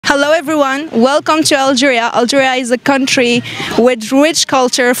Hello everyone, welcome to Algeria. Algeria is a country with rich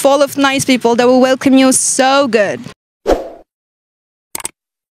culture, full of nice people that will welcome you so good.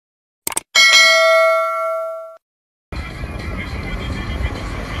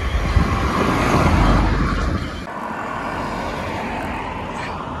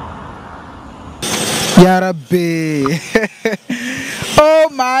 Ya Rabbi. Oh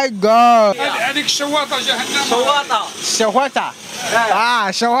my God. هذيك الشواطة جهنم. Shawata. Ah,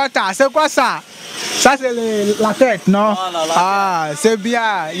 Shawata. C'est quoi ça? Ça c'est la tête, non? Ah, c'est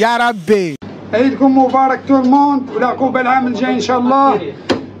bien. Ya Rabbi. عيدكم مبارك tout le monde والعقوبة العام الجاي إن شاء الله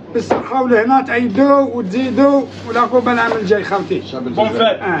بالصحة والهنا تعيدوا وتزيدوا والعقوبة العام الجاي خالتي.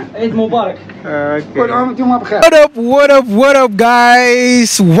 عيد مبارك. كل عام وانتم بخير. What up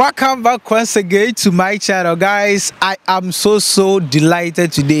guys, welcome back once again to my channel. Guys, I am so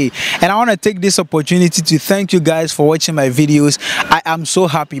delighted today and I want to take this opportunity to thank you guys for watching my videos. I am so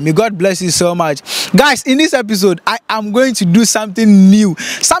happy. May God bless you so much. Guys, in this episode I am going to do something new,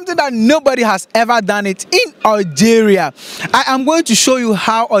 something that nobody has ever done it in Algeria. I am going to show you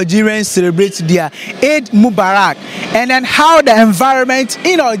how Algerians celebrate their Eid Mubarak and then how the environment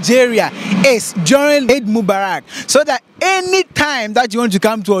in Algeria is during Eid Mubarak, so that any time that you want to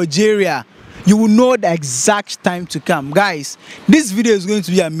come to Algeria, you will know the exact time to come. Guys, this video is going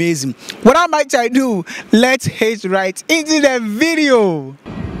to be amazing. Without much ado, let's head right into the video.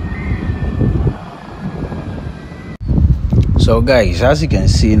 So guys, as you can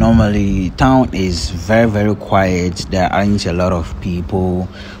see, normally town is very quiet. There aren't a lot of people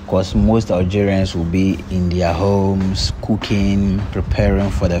because most Algerians will be in their homes cooking,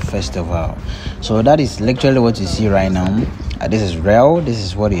 preparing for the festival. So that is literally what you see right now. This is real. This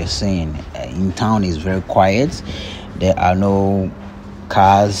is what you're seeing. In town is very quiet. There are no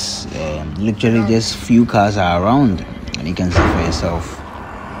cars. Literally just few cars are around, and you can see for yourself.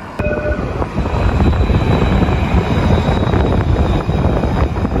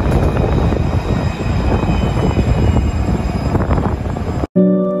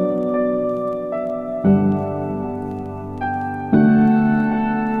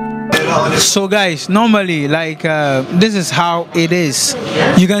 So guys, normally this is how it is.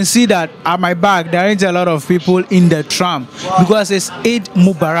 You can see that at my back there aren't a lot of people in the tram because it's Eid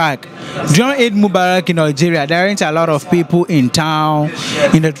Mubarak. During Eid Mubarak in Algeria, there aren't a lot of people in town,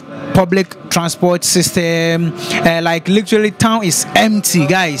 in the public transport system, like literally town is empty,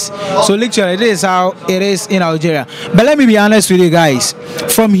 guys. So literally this is how it is in Algeria. But let me be honest with you guys,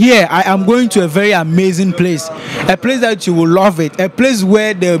 from here I am going to a very amazing place, a place that you will love it, a place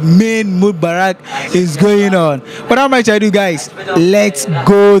where the main Mubarak is going on. But how much I do, guys? Let's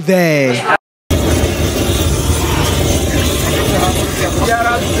go there.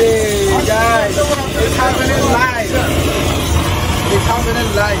 Guys, it's happening live. It's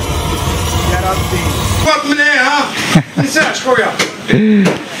happening live. شواط من ايه ها؟ نساش خويا.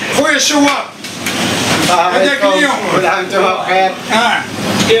 خويا الشواط. هذاك اليوم. كل عام وانتم بخير.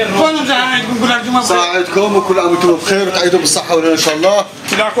 كل عام نقول لكم بخير. ساعدكم وكل عام وانتم بخير وتعيدوا بالصحة والهنا ان شاء الله.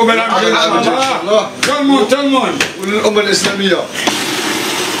 العقوبة العام الجاي ان شاء الله. تلمون. والأمة الإسلامية.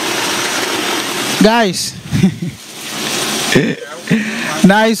 Guys.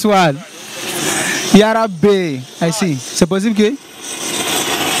 Nice one. Ya Rabbi. I see. C'est possible que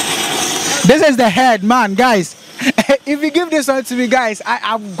this is the head, man, guys. If you give this one to me, guys, I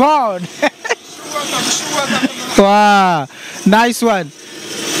am gone. Wow, nice one.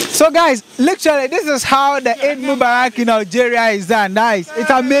 So guys, literally this is how the Eid Mubarak in Algeria is done. Nice,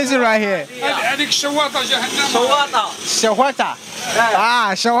 it's amazing right here. هذيك الشواطة جهنم. Shawata.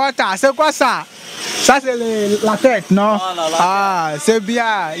 Ah, Shawata. C'est quoi ça? Ça c'est la tête, non? Ah, c'est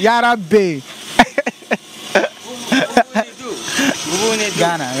bien. Ya Rabbi.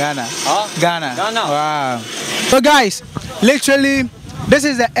 Ghana. Wow. So guys, literally this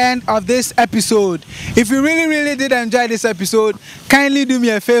is the end of this episode. If you really did enjoy this episode, kindly do me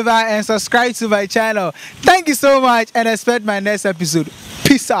a favor and subscribe to my channel. Thank you so much and expect my next episode.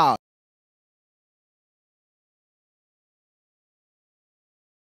 Peace out.